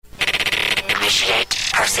Initiate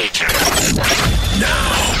procedure.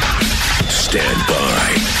 Now, stand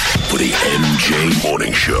by for the MJ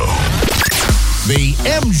Morning Show. The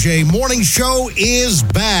MJ Morning Show is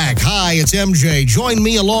back. Hi, it's MJ. Join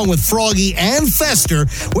me along with Froggy and Fester.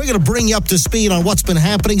 We're going to bring you up to speed on what's been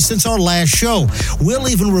happening since our last show. We'll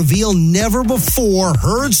even reveal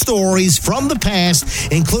never-before-heard stories from the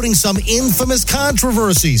past, including some infamous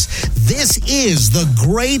controversies. This is the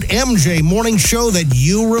great MJ Morning Show that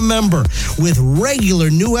you remember. With regular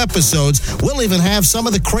new episodes, we'll even have some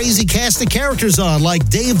of the crazy cast of characters on, like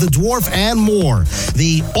Dave the Dwarf and more.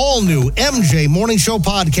 The all-new MJ Morning Show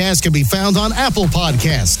podcast can be found on Apple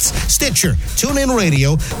Podcasts, Stitcher, TuneIn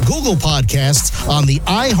Radio, Google Podcasts, on the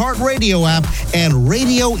iHeartRadio app, and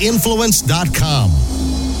RadioInfluence.com.